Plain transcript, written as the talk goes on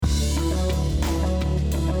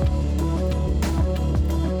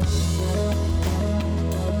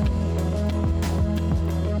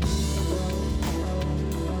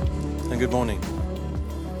good morning.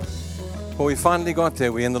 Well, we finally got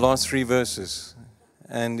there. We're in the last 3 verses.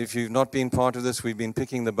 And if you've not been part of this, we've been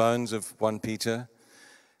picking the bones of 1 Peter,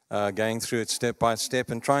 going through it step by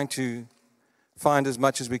step and trying to find as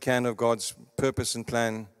much as we can of God's purpose and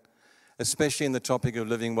plan, especially in the topic of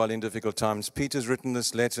living well in difficult times. Peter's written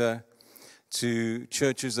this letter to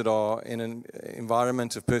churches that are in an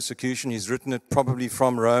environment of persecution. He's written it probably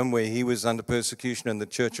from Rome, where he was under persecution and the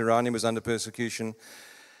church around him was under persecution.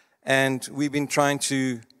 And we've been trying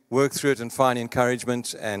to work through it and find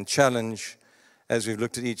encouragement and challenge as we've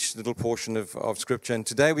looked at each little portion of Scripture. And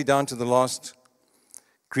today we're down to the last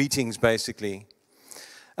greetings, basically.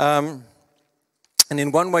 And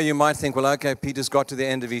in one way you might think, well, okay, Peter's got to the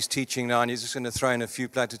end of his teaching now, and he's just going to throw in a few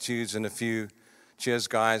platitudes and a few cheers,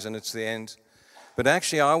 guys, and it's the end. But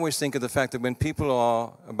actually, I always think of the fact that when people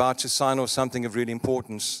are about to sign off something of real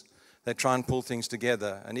importance, they try and pull things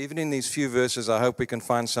together. And even in these few verses, I hope we can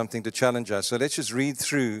find something to challenge us. So let's just read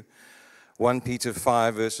through 1 Peter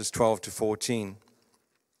 5, verses 12 to 14.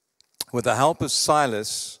 With the help of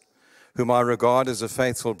Silas, whom I regard as a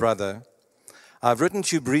faithful brother, I've written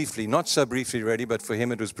to you briefly, not so briefly really, but for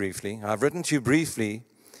him it was briefly. I've written to you briefly,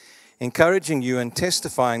 encouraging you and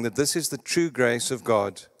testifying that this is the true grace of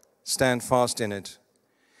God. Stand fast in it.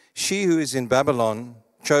 She who is in Babylon,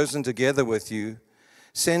 chosen together with you,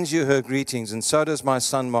 sends you her greetings, and so does my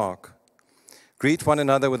son Mark. Greet one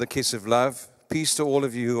another with a kiss of love. Peace to all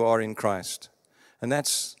of you who are in Christ. And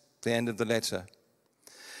that's the end of the letter.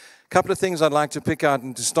 A couple of things I'd like to pick out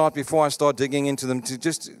and to start before I start digging into them, to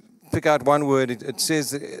just pick out one word. It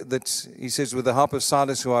says that he says, with the help of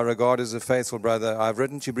Silas, who I regard as a faithful brother, I've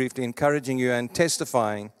written to you briefly, encouraging you and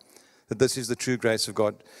testifying that this is the true grace of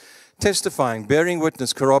God. Testifying, bearing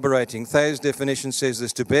witness, corroborating. Thayer's definition says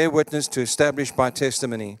this: to bear witness, to establish by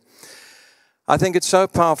testimony. I think it's so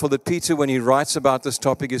powerful that Peter, when he writes about this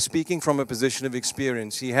topic, is speaking from a position of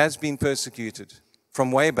experience. He has been persecuted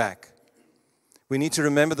from way back. We need to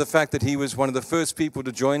remember the fact that he was one of the first people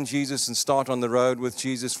to join Jesus and start on the road with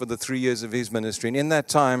Jesus for the 3 years of his ministry. And in that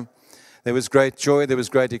time, there was great joy, there was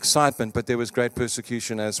great excitement, but there was great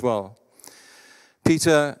persecution as well.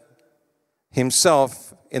 Peter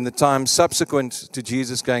himself, in the time subsequent to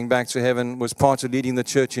Jesus going back to heaven, was part of leading the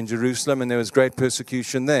church in Jerusalem, and there was great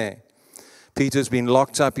persecution there. Peter's been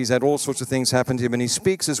locked up. He's had all sorts of things happen to him, and he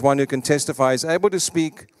speaks as one who can testify. He's able to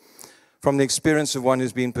speak from the experience of one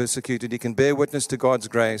who's been persecuted. He can bear witness to God's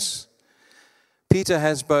grace. Peter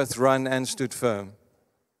has both run and stood firm.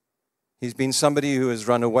 He's been somebody who has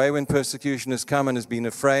run away when persecution has come and has been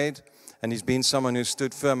afraid, and he's been someone who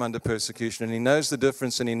stood firm under persecution, and he knows the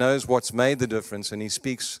difference, and he knows what's made the difference, and he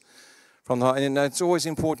speaks from the heart. And it's always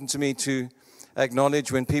important to me to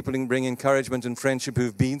acknowledge when people bring encouragement and friendship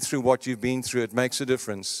who've been through what you've been through. It makes a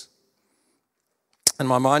difference. And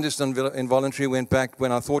my mind just involuntarily went back,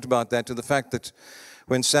 when I thought about that, to the fact that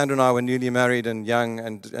when Sandra and I were newly married and young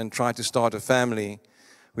and tried to start a family,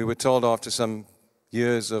 we were told after some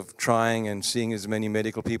years of trying and seeing as many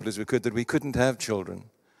medical people as we could that we couldn't have children,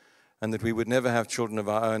 and that we would never have children of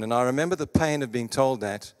our own. And I remember the pain of being told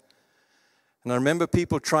that. And I remember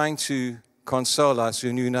people trying to console us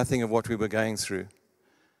who knew nothing of what we were going through.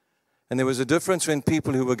 And there was a difference when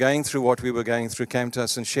people who were going through what we were going through came to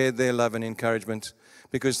us and shared their love and encouragement,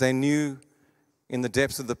 because they knew in the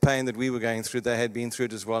depth of the pain that we were going through, they had been through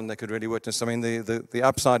it as well, and they could really witness. I mean, the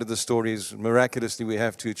upside of the story is, miraculously, we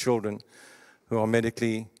have 2 children who are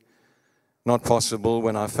medically not possible.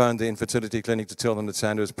 When I phoned the infertility clinic to tell them that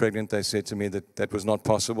Sandra was pregnant, they said to me that that was not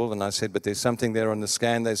possible. And I said, but there's something there on the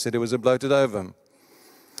scan. They said it was a bloated ovum.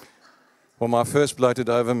 Well, my first bloated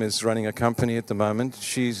ovum is running a company at the moment.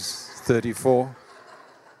 She's 34.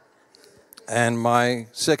 And my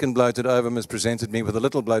second bloated ovum has presented me with a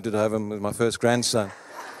little bloated ovum with my first grandson.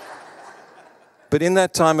 But in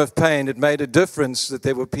that time of pain, it made a difference that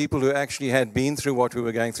there were people who actually had been through what we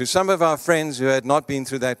were going through. Some of our friends who had not been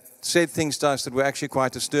through that said things to us that were actually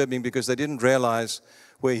quite disturbing, because they didn't realize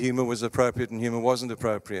where humor was appropriate and humor wasn't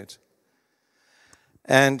appropriate.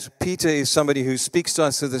 And Peter is somebody who speaks to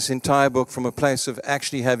us through this entire book from a place of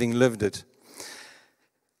actually having lived it.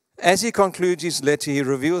 As he concludes his letter, he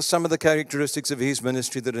reveals some of the characteristics of his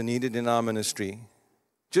ministry that are needed in our ministry.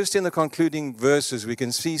 Just in the concluding verses, we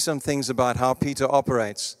can see some things about how Peter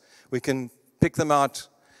operates. We can pick them out.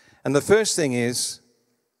 And the first thing is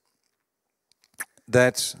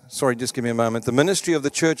that, just give me a moment. The ministry of the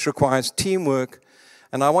church requires teamwork.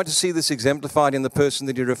 And I want to see this exemplified in the person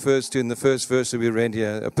that he refers to in the first verse that we read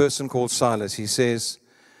here, a person called Silas. He says,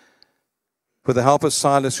 with the help of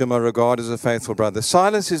Silas, whom I regard as a faithful brother.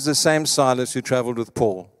 Silas is the same Silas who traveled with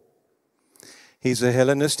Paul. He's a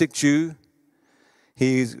Hellenistic Jew.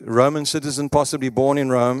 He's a Roman citizen, possibly born in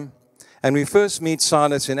Rome. And we first meet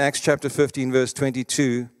Silas in Acts chapter 15, verse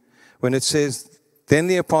 22, when it says, "Then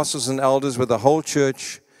the apostles and elders with the whole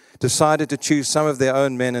church decided to choose some of their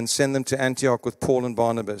own men and send them to Antioch with Paul and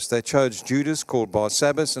Barnabas. They chose Judas, called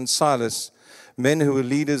Barsabbas, and Silas, men who were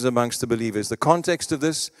leaders amongst the believers." The context of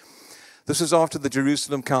this is after the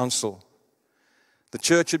Jerusalem Council. The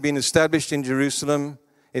church had been established in Jerusalem.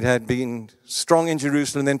 It had been strong in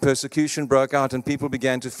Jerusalem. Then persecution broke out and people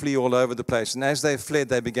began to flee all over the place. And as they fled,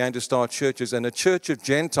 they began to start churches. And a church of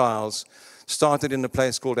Gentiles started in a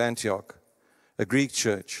place called Antioch, a Greek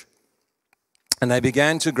church. And they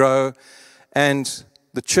began to grow. And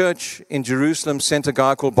the church in Jerusalem sent a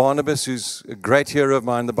guy called Barnabas, who's a great hero of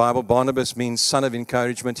mine in the Bible. Barnabas means son of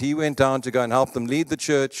encouragement. He went down to go and help them lead the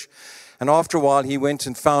church. And after a while, he went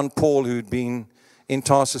and found Paul, who'd been in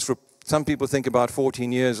Tarsus for, some people think, about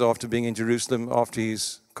 14 years after being in Jerusalem, after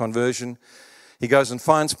his conversion. He goes and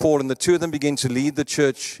finds Paul, and the two of them begin to lead the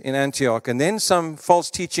church in Antioch. And then some false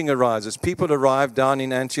teaching arises. People arrive down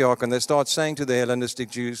in Antioch, and they start saying to the Hellenistic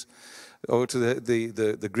Jews, or to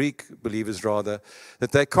the Greek believers rather,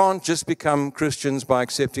 that they can't just become Christians by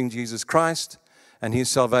accepting Jesus Christ and his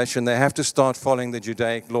salvation. They have to start following the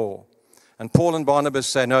Judaic law. And Paul and Barnabas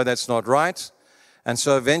say, no, that's not right. And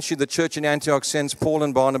so eventually the church in Antioch sends Paul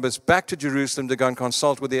and Barnabas back to Jerusalem to go and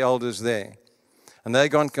consult with the elders there. And they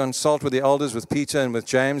go and consult with the elders, with Peter and with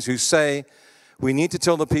James, who say, we need to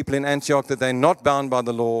tell the people in Antioch that they're not bound by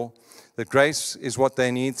the law, that grace is what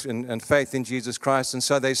they need and faith in Jesus Christ. And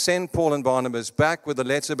so they send Paul and Barnabas back with a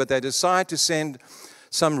letter, but they decide to send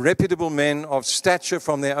some reputable men of stature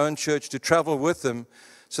from their own church to travel with them,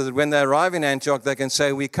 so that when they arrive in Antioch, they can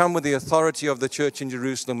say, we come with the authority of the church in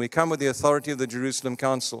Jerusalem. We come with the authority of the Jerusalem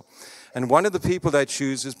Council. And one of the people they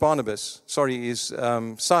choose is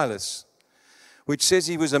Silas, which says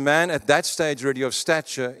he was a man at that stage already of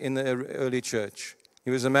stature in the early church.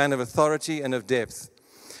 He was a man of authority and of depth.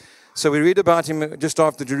 So we read about him just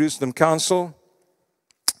after the Jerusalem Council,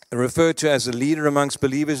 referred to as a leader amongst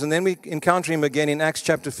believers. And then we encounter him again in Acts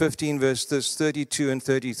chapter 15, verses 32 and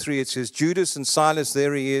 33. It says, Judas and Silas,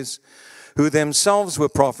 there he is, who themselves were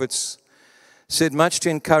prophets, said much to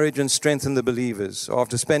encourage and strengthen the believers.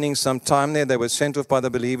 After spending some time there, they were sent off by the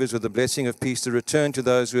believers with the blessing of peace to return to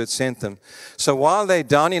those who had sent them. So while they're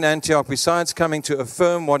down in Antioch, besides coming to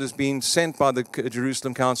affirm what has been sent by the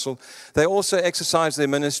Jerusalem Council, they also exercise their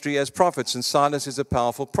ministry as prophets. And Silas is a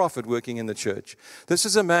powerful prophet working in the church. This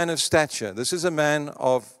is a man of stature. This is a man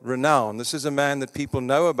of renown. This is a man that people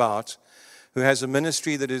know about, who has a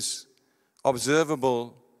ministry that is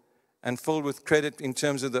observable and filled with credit in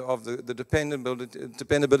terms of the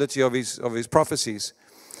dependability of his prophecies.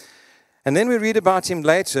 And then we read about him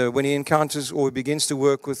later when he encounters or begins to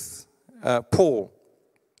work with Paul.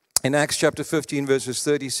 In Acts chapter 15, verses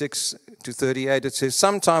 36 to 38, it says,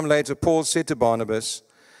 sometime later Paul said to Barnabas,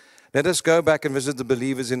 let us go back and visit the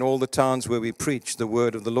believers in all the towns where we preach the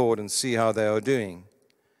word of the Lord and see how they are doing.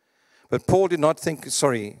 But Paul did not think,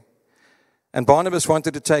 And Barnabas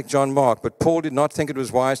wanted to take John Mark, but Paul did not think it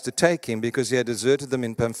was wise to take him because he had deserted them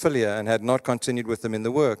in Pamphylia and had not continued with them in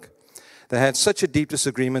the work. They had such a deep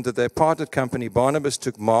disagreement that they parted company. Barnabas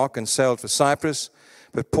took Mark and sailed for Cyprus,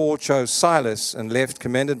 but Paul chose Silas and left,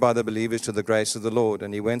 commended by the believers to the grace of the Lord.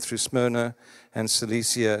 And he went through Smyrna and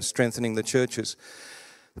Cilicia, strengthening the churches.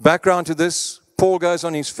 The background to this, Paul goes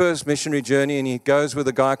on his first missionary journey, and he goes with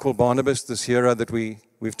a guy called Barnabas, this hero that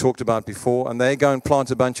we've talked about before, and they go and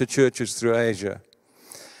plant a bunch of churches through Asia.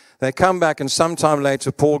 They come back, and sometime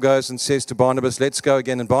later, Paul goes and says to Barnabas, let's go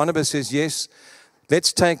again. And Barnabas says, yes,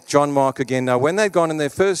 let's take John Mark again. Now, when they'd gone on their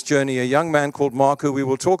first journey, a young man called Mark, who we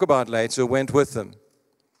will talk about later, went with them.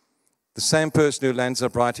 The same person who ends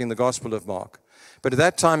up writing the Gospel of Mark. But at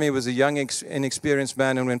that time, he was a young, inexperienced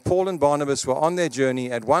man. And when Paul and Barnabas were on their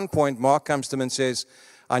journey, at one point, Mark comes to him and says,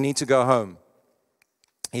 I need to go home.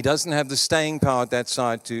 He doesn't have the staying power at that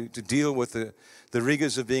side to deal with the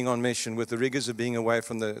rigors of being on mission, with the rigors of being away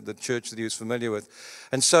from the church that he was familiar with.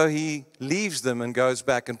 And so he leaves them and goes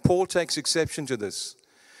back. And Paul takes exception to this.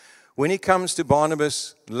 When he comes to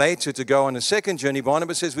Barnabas later to go on a second journey,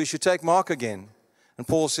 Barnabas says, we should take Mark again. And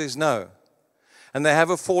Paul says, no. And they have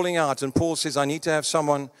a falling out. And Paul says, I need to have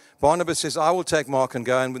someone. Barnabas says, I will take Mark and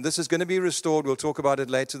go. And this is going to be restored. We'll talk about it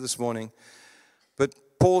later this morning. But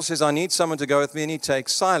Paul says, I need someone to go with me, and he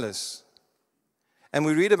takes Silas. And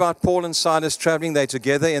we read about Paul and Silas traveling there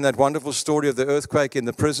together in that wonderful story of the earthquake in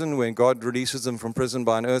the prison, when God releases them from prison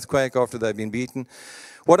by an earthquake after they've been beaten.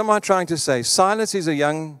 What am I trying to say? Silas is a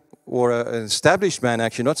young, or an established man,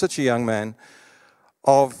 actually, not such a young man,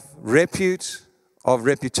 of repute, of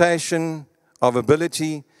reputation, of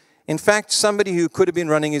ability In fact, somebody who could have been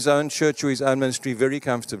running his own church or his own ministry very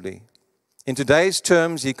comfortably. In today's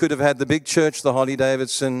terms, he could have had the big church, the Harley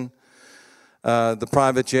Davidson, the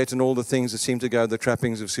private jet, and all the things that seem to go the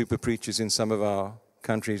trappings of super preachers in some of our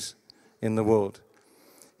countries in the world.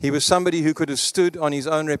 He was somebody who could have stood on his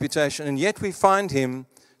own reputation, and yet we find him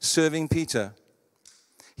serving Peter.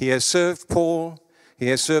 He has served Paul. He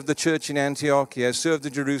has served the church in Antioch. He has served the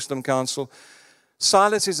Jerusalem Council.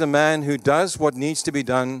 Silas is a man who does what needs to be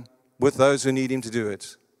done with those who need him to do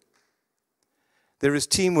it. There is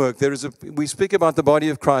teamwork. We speak about the body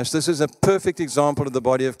of Christ. This is a perfect example of the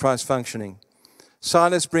body of Christ functioning.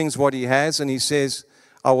 Silas brings what he has, and he says,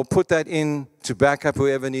 I will put that in to back up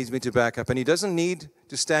whoever needs me to back up. And he doesn't need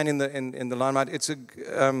to stand in the limelight. It's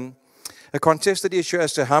a contested issue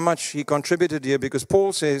as to how much he contributed here, because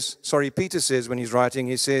Peter says when he's writing,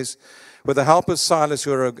 he says, with the help of Silas,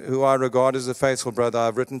 who I regard as a faithful brother,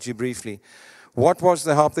 I've written to you briefly. What was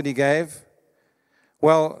the help that he gave?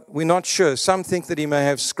 Well, we're not sure. Some think that he may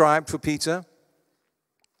have scribed for Peter,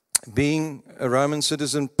 being a Roman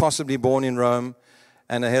citizen, possibly born in Rome,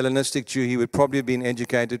 and a Hellenistic Jew. He would probably have been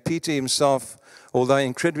educated. Peter himself, although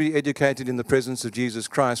incredibly educated in the presence of Jesus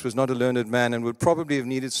Christ, was not a learned man and would probably have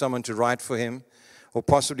needed someone to write for him, or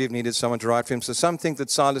possibly have needed someone to write for him. So some think that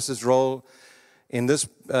Silas's role in this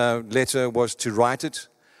letter was to write it.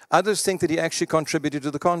 Others think that he actually contributed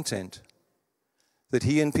to the content, that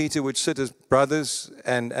he and Peter would sit as brothers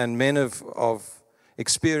and men of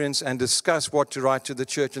experience and discuss what to write to the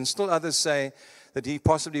church. And still others say that he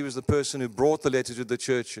possibly was the person who brought the letter to the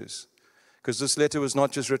churches, because this letter was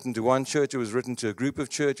not just written to one church, it was written to a group of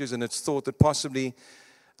churches, and it's thought that possibly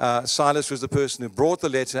Silas was the person who brought the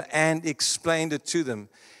letter and explained it to them.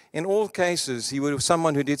 In all cases, he was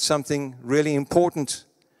someone who did something really important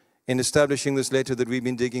in establishing this letter that we've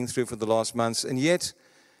been digging through for the last months, and yet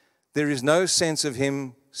there is no sense of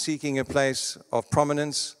him seeking a place of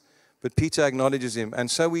prominence, but Peter acknowledges him. And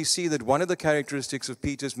so we see that one of the characteristics of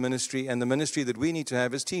Peter's ministry and the ministry that we need to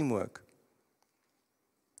have is teamwork.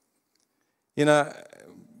 You know,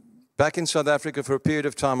 back in South Africa for a period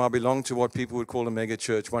of time, I belonged to what people would call a mega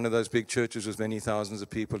church, one of those big churches with many thousands of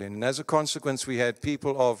people in. And as a consequence, we had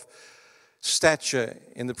people of stature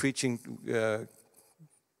in the preaching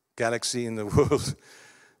galaxy in the world,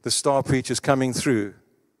 the star preachers coming through.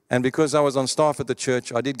 And because I was on staff at the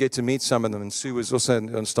church, I did get to meet some of them. And Sue was also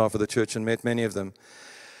on staff at the church and met many of them.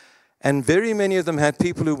 And very many of them had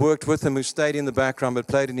people who worked with them who stayed in the background but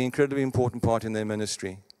played an incredibly important part in their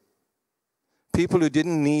ministry. People who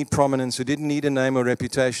didn't need prominence, who didn't need a name or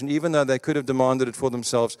reputation, even though they could have demanded it for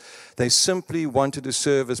themselves. They simply wanted to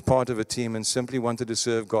serve as part of a team and simply wanted to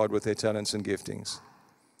serve God with their talents and giftings.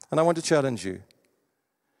 And I want to challenge you.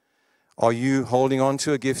 Are you holding on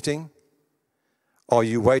to a gifting? Are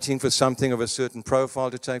you waiting for something of a certain profile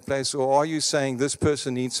to take place? Or are you saying this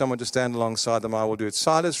person needs someone to stand alongside them, I will do it?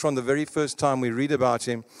 Silas, from the very first time we read about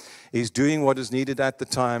him, is doing what is needed at the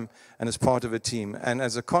time and is part of a team. And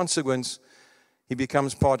as a consequence, he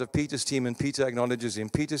becomes part of Peter's team, and Peter acknowledges him.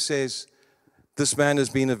 Peter says, this man has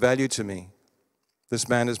been of value to me. This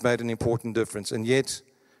man has made an important difference. And yet,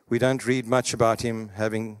 we don't read much about him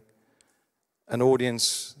having an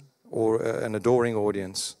audience or an adoring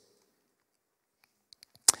audience.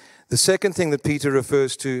 The second thing that Peter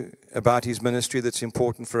refers to about his ministry that's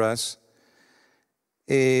important for us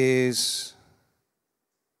is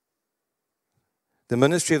the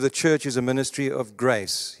ministry of the church is a ministry of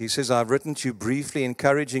grace. He says, I've written to you briefly,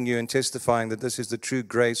 encouraging you and testifying that this is the true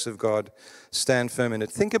grace of God. Stand firm in it.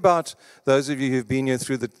 Think about those of you who've been here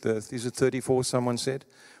through is it 34, someone said?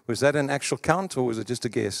 Was that an actual count or was it just a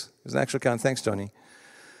guess? It was an actual count. Thanks, Johnny.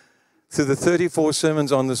 Through the 34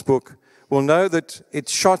 sermons on this book, we'll know that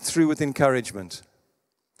it's shot through with encouragement.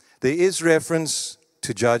 There is reference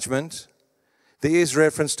to judgment. There is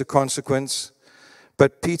reference to consequence.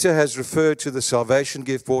 But Peter has referred to the salvation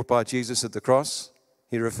gift brought by Jesus at the cross.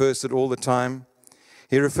 He refers to it all the time.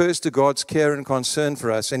 He refers to God's care and concern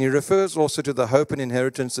for us. And he refers also to the hope and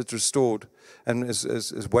inheritance that's restored and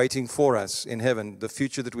is waiting for us in heaven, the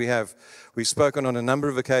future that we have. We've spoken on a number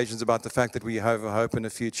of occasions about the fact that we have a hope and a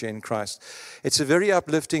future in Christ. It's a very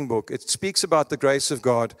uplifting book. It speaks about the grace of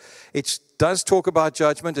God. It does talk about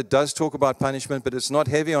judgment. It does talk about punishment, but it's not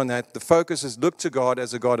heavy on that. The focus is look to God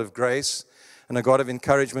as a God of grace and a God of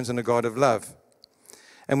encouragement and a God of love.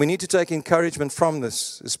 And we need to take encouragement from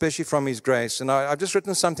this, especially from His grace. And I've just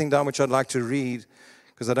written something down which I'd like to read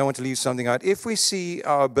because I don't want to leave something out. If we see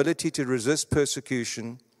our ability to resist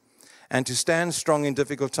persecution and to stand strong in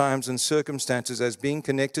difficult times and circumstances as being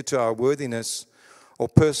connected to our worthiness or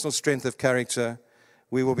personal strength of character,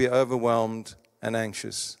 we will be overwhelmed and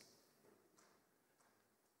anxious.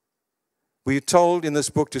 We're told in this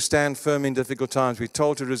book to stand firm in difficult times. We're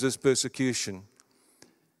told to resist persecution.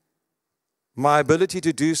 My ability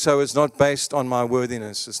to do so is not based on my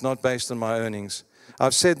worthiness. It's not based on my earnings.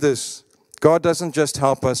 I've said this. God doesn't just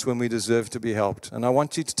help us when we deserve to be helped. And I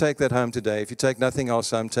want you to take that home today. If you take nothing else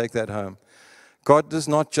home, take that home. God does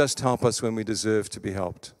not just help us when we deserve to be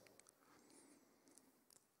helped.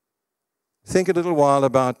 Think a little while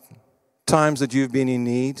about times that you've been in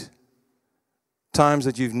need, times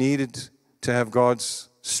that you've needed to have God's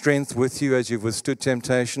strength with you as you've withstood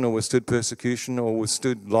temptation or withstood persecution or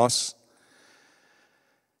withstood loss.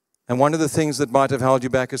 And one of the things that might have held you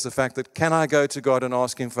back is the fact that, can I go to God and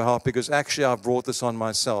ask Him for help because actually I've brought this on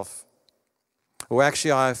myself? Or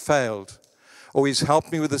actually I have failed? Or He's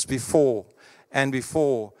helped me with this before and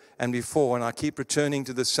before and before, and I keep returning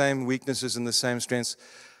to the same weaknesses and the same strengths.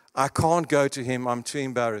 I can't go to Him. I'm too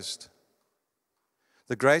embarrassed.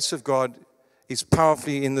 The grace of God is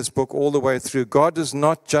powerfully in this book all the way through. God does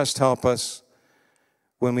not just help us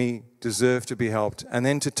when we deserve to be helped. And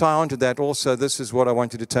then to tie on to that also, this is what I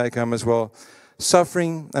want you to take home as well.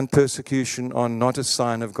 Suffering and persecution are not a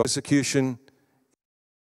sign of God. Persecution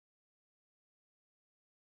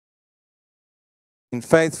been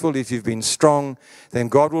faithful, if you've been strong, then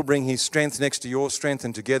God will bring His strength next to your strength,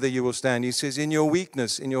 and together you will stand. He says, in your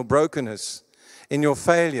weakness, in your brokenness, in your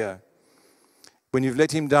failure, when you've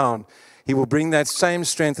let Him down, He will bring that same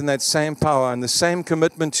strength and that same power and the same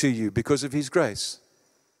commitment to you because of His grace.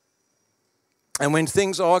 And when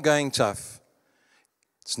things are going tough,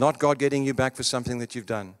 it's not God getting you back for something that you've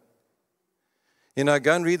done. You know,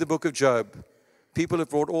 go and read the book of Job. People have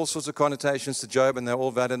brought all sorts of connotations to Job, and they're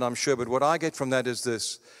all valid, I'm sure. But what I get from that is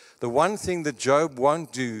this. The one thing that Job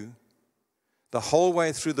won't do the whole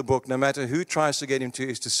way through the book, no matter who tries to get him to,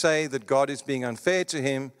 is to say that God is being unfair to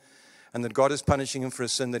him and that God is punishing him for a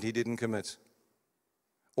sin that he didn't commit,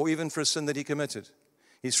 or even for a sin that he committed.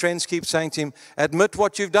 His friends keep saying to him, admit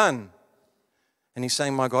what you've done. And he's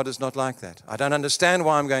saying, my God is not like that. I don't understand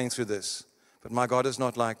why I'm going through this, but my God is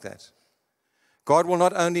not like that. God will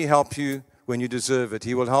not only help you when you deserve it.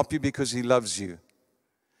 He will help you because He loves you.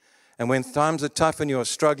 And when times are tough and you're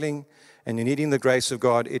struggling and you're needing the grace of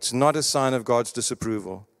God, it's not a sign of God's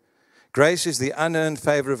disapproval. Grace is the unearned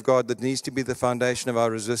favor of God that needs to be the foundation of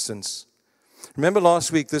our resistance. Remember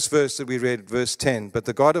last week this verse that we read, verse 10, but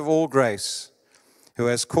the God of all grace, who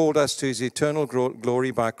has called us to His eternal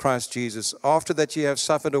glory by Christ Jesus, after that you have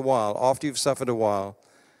suffered a while, after you've suffered a while,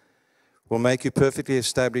 will make you perfectly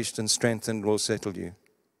established and strengthened, will settle you.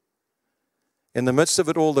 In the midst of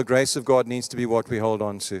it all, the grace of God needs to be what we hold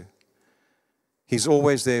on to. He's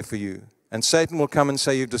always there for you. And Satan will come and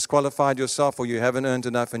say you've disqualified yourself or you haven't earned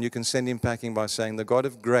enough, and you can send him packing by saying, the God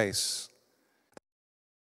of grace,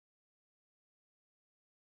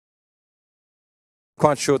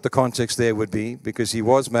 quite sure what the context there would be, because he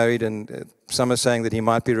was married, and some are saying that he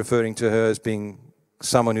might be referring to her as being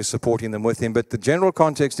someone who's supporting them with him. But the general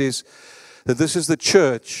context is that this is the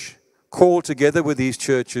church called together with these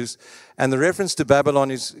churches. And the reference to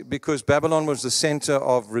Babylon is because Babylon was the center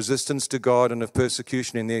of resistance to God and of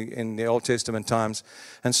persecution in the Old Testament times.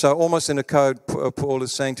 And so almost in a code, Paul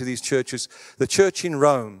is saying to these churches, the church in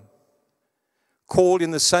Rome, called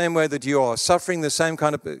in the same way that you are, suffering the same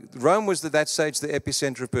kind of... Rome was at that stage the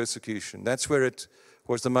epicenter of persecution. That's where it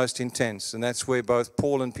was the most intense. And that's where both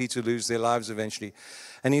Paul and Peter lose their lives eventually.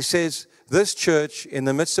 And he says, this church, in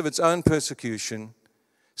the midst of its own persecution,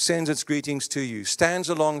 sends its greetings to you, stands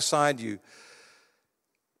alongside you.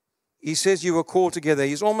 He says you were called together.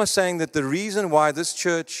 He's almost saying that the reason why this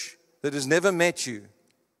church that has never met you,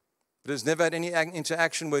 that has never had any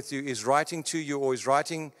interaction with you, is writing to you or is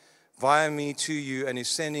writing via me to you and is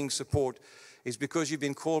sending support, is because you've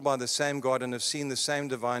been called by the same God and have seen the same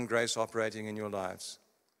divine grace operating in your lives.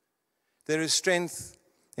 There is strength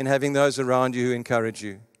in having those around you who encourage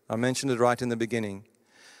you. I mentioned it right in the beginning.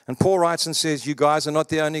 And Paul writes and says, you guys are not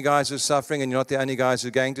the only guys who are suffering, and you're not the only guys who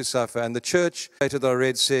are going to suffer. And the church that I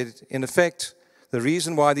read said, in effect, the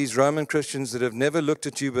reason why these Roman Christians that have never looked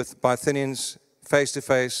at you with Bithynians face to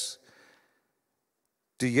face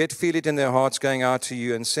do yet feel it in their hearts going out to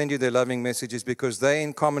you and send you their loving messages, because they,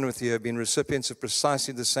 in common with you, have been recipients of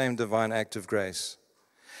precisely the same divine act of grace.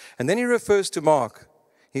 And then he refers to Mark.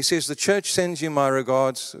 He says, the church sends you my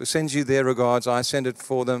regards, sends you their regards, I send it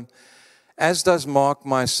for them, as does Mark,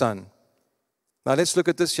 my son. Now let's look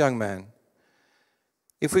at this young man.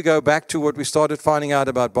 If we go back to what we started finding out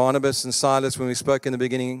about Barnabas and Silas when we spoke in the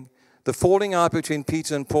beginning, the falling out between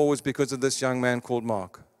Peter and Paul was because of this young man called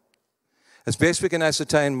Mark. As best we can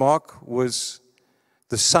ascertain, Mark was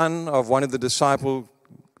the son of one of the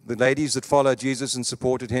ladies that followed Jesus and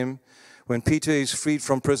supported him. when Peter is freed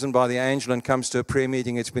from prison by the angel and comes to a prayer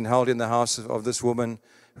meeting, it's been held in the house of this woman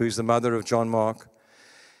who's the mother of John Mark.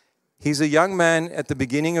 He's a young man at the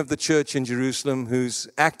beginning of the church in Jerusalem who's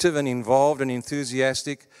active and involved and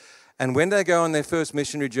enthusiastic. And when they go on their first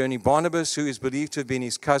missionary journey, Barnabas, who is believed to have been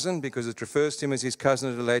his cousin, because it refers to him as his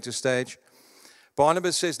cousin at a later stage,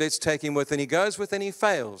 Barnabas says, let's take him with. And he goes with and he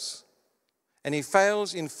fails. And he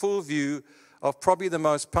fails in full view of probably the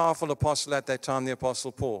most powerful apostle at that time, the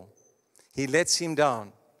Apostle Paul. He lets him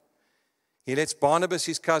down. He lets Barnabas,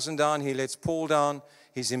 his cousin, down. He lets Paul down.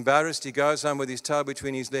 He's embarrassed. He goes home with his tail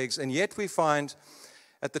between his legs. And yet we find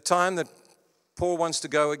at the time that Paul wants to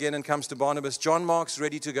go again and comes to Barnabas, John Mark's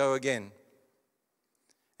ready to go again.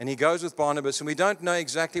 And he goes with Barnabas. And we don't know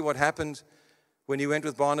exactly what happened when he went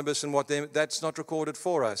with Barnabas and that's not recorded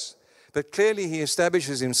for us. But clearly he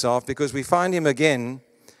establishes himself because we find him again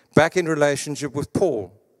back in relationship with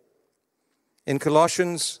Paul. In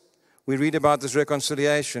Colossians, we read about this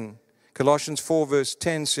reconciliation. Colossians 4 verse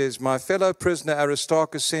 10 says, my fellow prisoner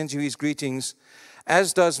Aristarchus sends you his greetings,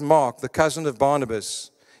 as does Mark, the cousin of Barnabas.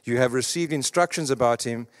 You have received instructions about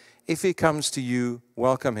him. If he comes to you,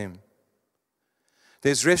 welcome him.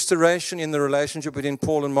 There's restoration in the relationship between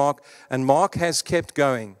Paul and Mark has kept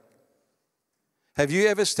going. Have you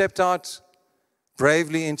ever stepped out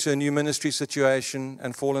bravely into a new ministry situation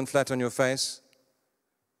and fallen flat on your face?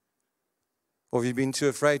 Or have you been too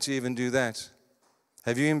afraid to even do that?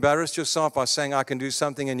 Have you embarrassed yourself by saying, I can do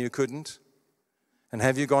something and you couldn't? And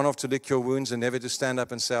have you gone off to lick your wounds and never to stand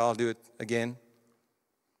up and say, I'll do it again?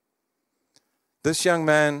 This young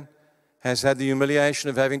man has had the humiliation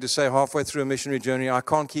of having to say halfway through a missionary journey, I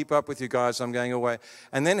can't keep up with you guys, I'm going away.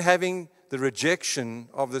 And then having the rejection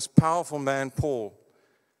of this powerful man, Paul.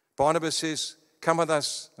 Barnabas says, come with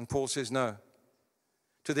us, and Paul says no.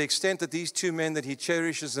 To the extent that these two men that he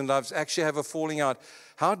cherishes and loves actually have a falling out.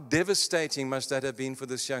 How devastating must that have been for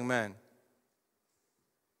this young man?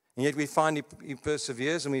 And yet we find he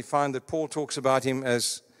perseveres, and we find that Paul talks about him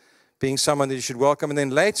as being someone that you should welcome. And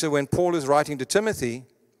then later, when Paul is writing to Timothy,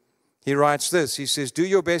 he writes this. He says, do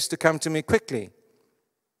your best to come to me quickly.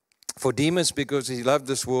 For Demas, because he loved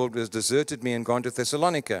this world, has deserted me and gone to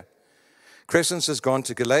Thessalonica. Crescens has gone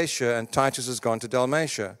to Galatia, and Titus has gone to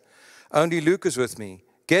Dalmatia. Only Luke is with me.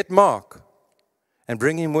 Get Mark and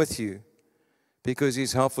bring him with you, because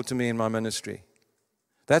he's helpful to me in my ministry.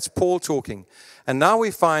 That's Paul talking. And now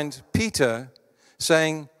we find Peter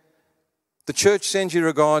saying, the church sends you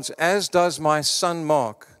regards, as does my son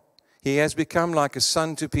Mark. He has become like a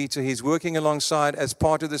son to Peter. He's working alongside as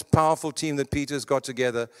part of this powerful team that Peter's got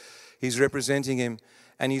together. He's representing him.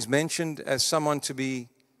 And he's mentioned as someone to be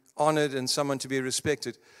honored and someone to be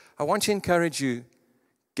respected. I want to encourage you,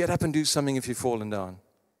 get up and do something if you've fallen down.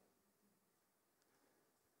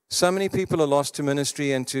 So many people are lost to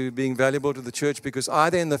ministry and to being valuable to the church because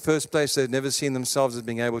either in the first place they've never seen themselves as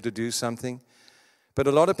being able to do something. But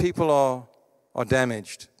a lot of people are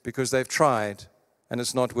damaged because they've tried and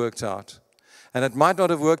it's not worked out. And it might not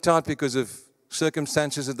have worked out because of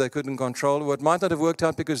circumstances that they couldn't control, or it might not have worked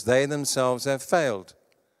out because they themselves have failed.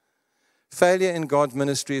 Failure in God's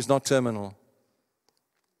ministry is not terminal.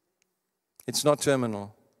 It's not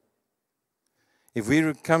terminal. If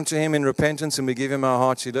we come to him in repentance and we give him our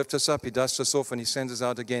hearts, he lifts us up, he dusts us off, and he sends us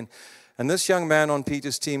out again. And this young man on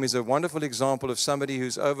Peter's team is a wonderful example of somebody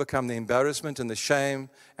who's overcome the embarrassment and the shame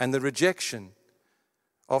and the rejection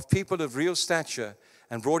of people of real stature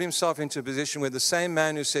and brought himself into a position where the same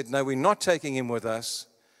man who said, no, we're not taking him with us,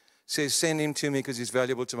 says, send him to me because he's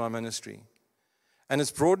valuable to my ministry. And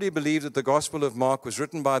it's broadly believed that the Gospel of Mark was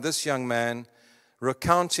written by this young man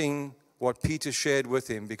recounting what Peter shared with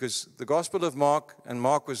him, because the Gospel of Mark, and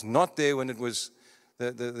Mark was not there when it was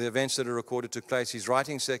the events that are recorded took place, he's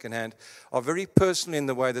writing secondhand, are very personal in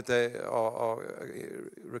the way that they are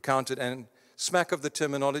recounted and smack of the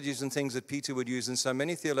terminologies and things that Peter would use. And so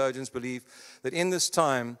many theologians believe that in this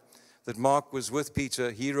time that Mark was with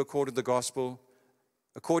Peter, he recorded the Gospel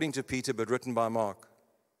according to Peter, but written by Mark.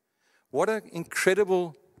 What an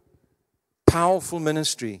incredible, powerful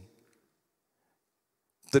ministry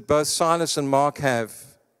that both Silas and Mark have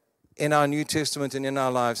in our New Testament and in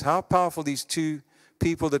our lives. How powerful these two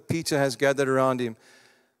people that Peter has gathered around him,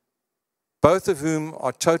 both of whom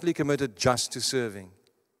are totally committed just to serving.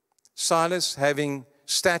 Silas having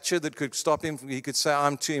stature that could stop him. He could say,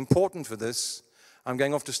 I'm too important for this. I'm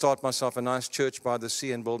going off to start myself a nice church by the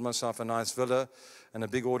sea and build myself a nice villa and a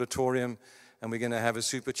big auditorium, and we're going to have a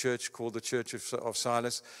super church called the Church of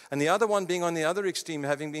Silas. And the other one being on the other extreme,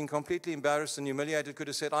 having been completely embarrassed and humiliated, could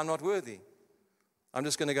have said, I'm not worthy. I'm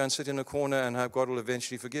just going to go and sit in a corner and hope God will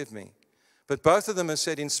eventually forgive me. But both of them have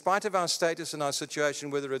said, in spite of our status and our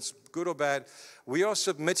situation, whether it's good or bad, we are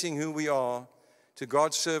submitting who we are to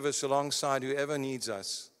God's service alongside whoever needs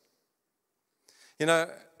us. You know,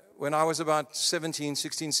 when I was about 16,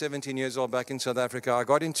 17 years old back in South Africa, I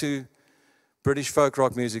got into British folk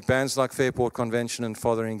rock music, bands like Fairport Convention and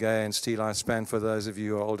Fotheringay and Steel Eye Span, for those of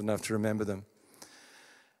you who are old enough to remember them.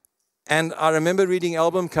 And I remember reading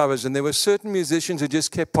album covers, and there were certain musicians who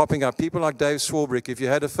just kept popping up. People like Dave Swarbrick. If you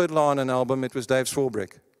had a fiddler on an album, it was Dave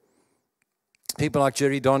Swarbrick. People like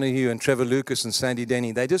Jerry Donahue and Trevor Lucas and Sandy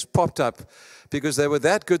Denny, they just popped up because they were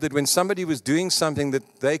that good that when somebody was doing something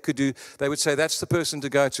that they could do, they would say, that's the person to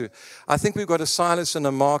go to. I think we've got a Silas and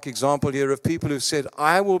a Mark example here of people who've said,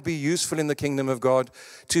 I will be useful in the kingdom of God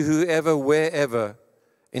to whoever, wherever,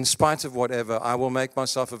 in spite of whatever, I will make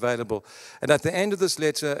myself available. And at the end of this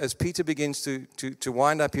letter, as Peter begins to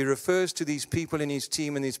wind up, he refers to these people in his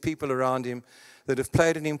team and these people around him that have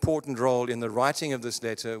played an important role in the writing of this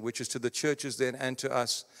letter, which is to the churches then and to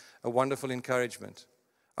us a wonderful encouragement.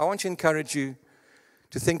 I want to encourage you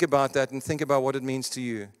to think about that and think about what it means to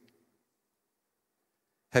you.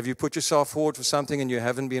 Have you put yourself forward for something and you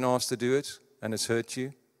haven't been asked to do it and it's hurt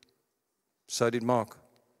you? So did Mark.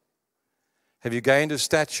 Have you gained a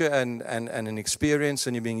stature and an experience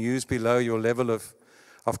and you're being used below your level of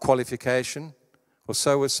qualification? Well,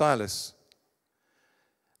 so was Silas.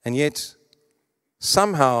 And yet,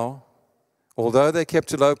 somehow, although they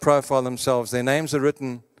kept a low profile themselves, their names are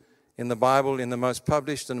written in the Bible, in the most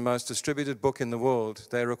published and most distributed book in the world.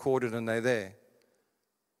 They're recorded and they're there.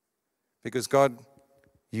 Because God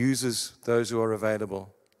uses those who are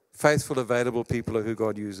available. Faithful, available people are who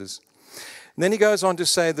God uses. And then he goes on to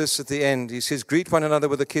say this at the end. He says, greet one another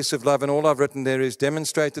with a kiss of love. And all I've written there is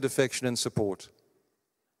demonstrated affection and support.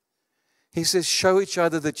 He says, show each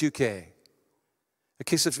other that you care. A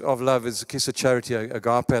kiss of love is a kiss of charity,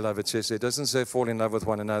 agape love, it says. It doesn't say fall in love with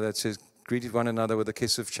one another. It says greet one another with a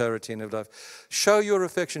kiss of charity and of love. Show your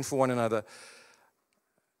affection for one another.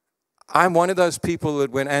 I'm one of those people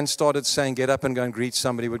that when Anne started saying get up and go and greet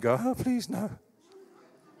somebody would go, oh, please, no.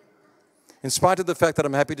 In spite of the fact that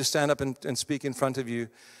I'm happy to stand up and speak in front of you,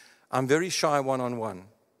 I'm very shy one-on-one.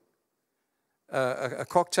 A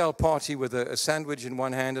cocktail party with a sandwich in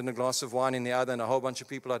one hand and a glass of wine in the other and a whole bunch of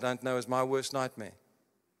people I don't know is my worst nightmare.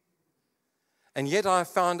 And yet I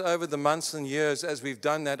found over the months and years as we've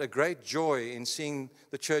done that a great joy in seeing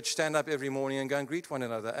the church stand up every morning and go and greet one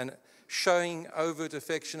another and showing overt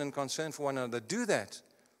affection and concern for one another. Do that.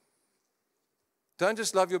 Don't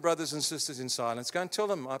just love your brothers and sisters in silence. Go and tell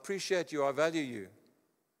them, I appreciate you, I value you.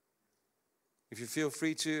 If you feel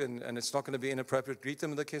free to, and it's not going to be inappropriate, greet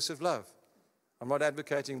them with a kiss of love. I'm not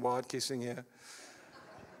advocating wild kissing here,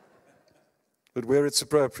 but where it's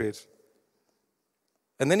appropriate.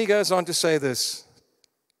 And then he goes on to say this,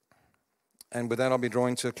 and with that I'll be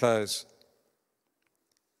drawing to a close.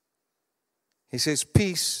 He says,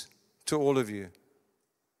 peace to all of you.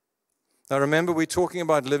 Now remember, we're talking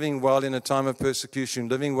about living well in a time of persecution,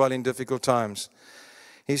 living well in difficult times.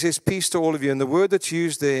 He says, peace to all of you. And the word that's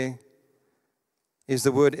used there is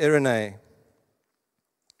the word eirene.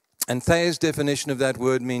 And Thayer's definition of that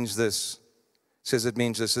word means this. It says it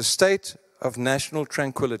means this: a state of national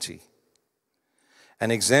tranquility,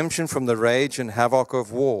 an exemption from the rage and havoc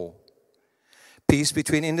of war, peace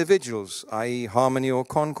between individuals, i.e. harmony or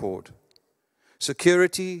concord,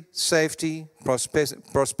 security, safety,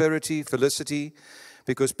 prosperity, felicity,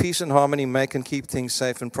 because peace and harmony make and keep things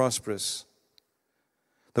safe and prosperous.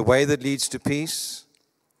 The way that leads to peace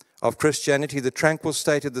of Christianity, the tranquil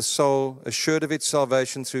state of the soul, assured of its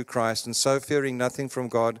salvation through Christ, and so fearing nothing from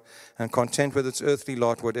God and content with its earthly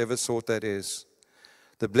lot, whatever sort that is.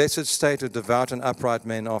 The blessed state of devout and upright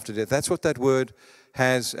men after death. That's what that word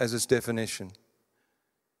has as its definition.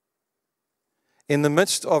 In the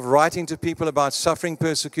midst of writing to people about suffering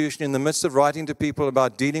persecution, in the midst of writing to people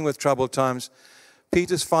about dealing with troubled times,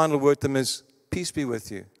 Peter's final word to them is, peace be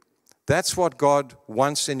with you. That's what God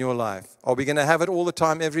wants in your life. Are we going to have it all the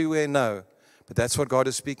time, everywhere? No. But that's what God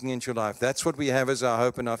is speaking into your life. That's what we have as our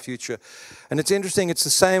hope and our future. And it's interesting, it's the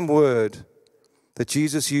same word that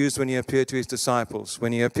Jesus used when he appeared to his disciples.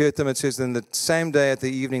 When he appeared to them, it says, in the same day at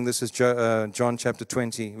the evening, this is John chapter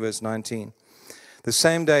 20, verse 19. The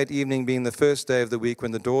same day at evening, being the first day of the week,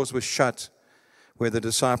 when the doors were shut, where the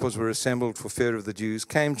disciples were assembled for fear of the Jews,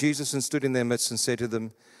 came Jesus and stood in their midst and said to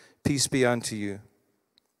them, peace be unto you.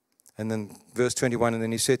 And then verse 21, and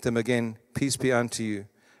then he said to them again, peace be unto you.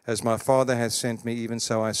 As my Father has sent me, even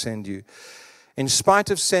so I send you. In spite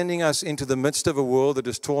of sending us into the midst of a world that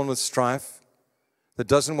is torn with strife, that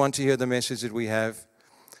doesn't want to hear the message that we have,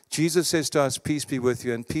 Jesus says to us, peace be with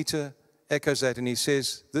you. And Peter echoes that, and he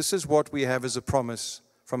says, this is what we have as a promise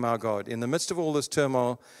from our God. In the midst of all this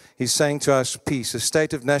turmoil, he's saying to us, peace, a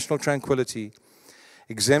state of national tranquility,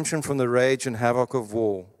 exemption from the rage and havoc of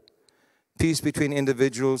war, peace between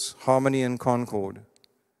individuals, harmony and concord.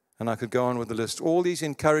 And I could go on with the list. All these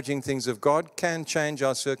encouraging things of God can change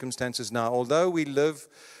our circumstances now. Although we live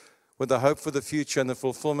with the hope for the future and the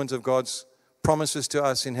fulfillment of God's promises to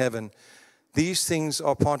us in heaven, these things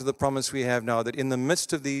are part of the promise we have now, that in the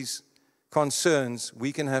midst of these concerns,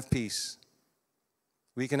 we can have peace.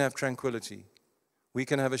 We can have tranquility. We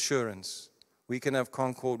can have assurance. We can have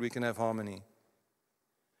concord. We can have harmony.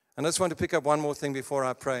 And I just want to pick up one more thing before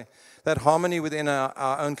I pray. That harmony within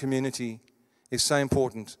our own community is so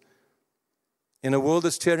important. In a world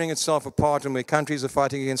that's tearing itself apart and where countries are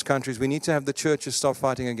fighting against countries, we need to have the churches stop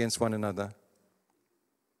fighting against one another.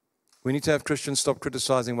 We need to have Christians stop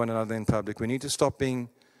criticizing one another in public. We need to stop being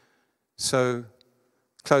so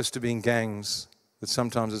close to being gangs that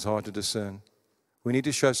sometimes it's hard to discern. We need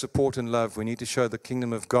to show support and love. We need to show the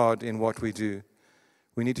kingdom of God in what we do.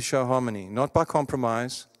 We need to show harmony, not by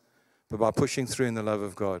compromise, but by pushing through in the love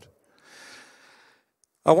of God.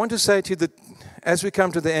 I want to say to you that as we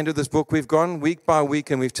come to the end of this book, we've gone week by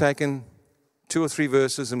week and we've taken 2 or 3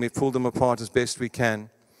 verses and we've pulled them apart as best we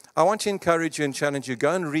can. I want to encourage you and challenge you.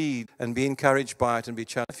 Go and read and be encouraged by it and be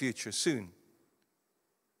challenged in the future soon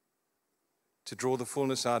to draw the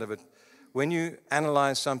fullness out of it. When you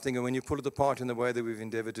analyze something and when you pull it apart in the way that we've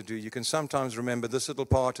endeavored to do, you can sometimes remember this little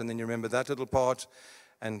part and then you remember that little part.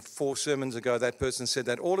 And 4 sermons ago, that person said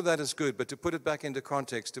that. All of that is good, but to put it back into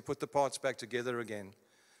context, to put the parts back together again,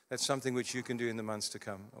 that's something which you can do in the months to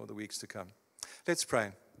come or the weeks to come. Let's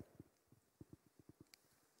pray.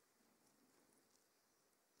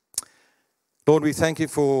 Lord, we thank you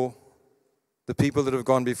for the people that have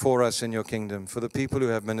gone before us in your kingdom, for the people who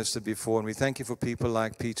have ministered before, and we thank you for people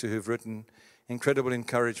like Peter who've written incredible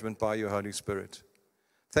encouragement by your Holy Spirit.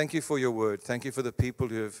 Thank you for your word. Thank you for the people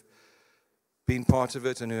who have been part of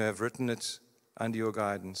it and who have written it under your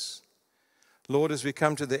guidance. Lord, as we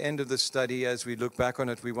come to the end of this study, as we look back on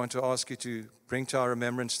it, we want to ask you to bring to our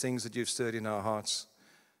remembrance things that you've stirred in our hearts.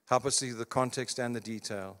 Help us see the context and the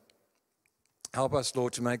detail. Help us,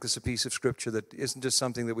 Lord, to make this a piece of Scripture that isn't just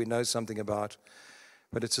something that we know something about,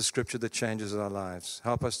 but it's a Scripture that changes our lives.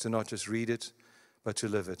 Help us to not just read it, but to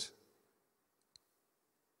live it.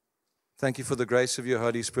 Thank you for the grace of your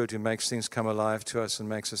Holy Spirit who makes things come alive to us and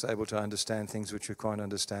makes us able to understand things which we can't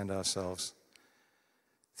understand ourselves.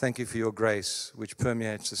 Thank you for your grace which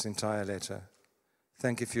permeates this entire letter.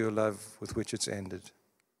 Thank you for your love with which it's ended.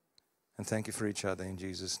 And thank you for each other in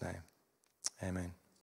Jesus' name. Amen.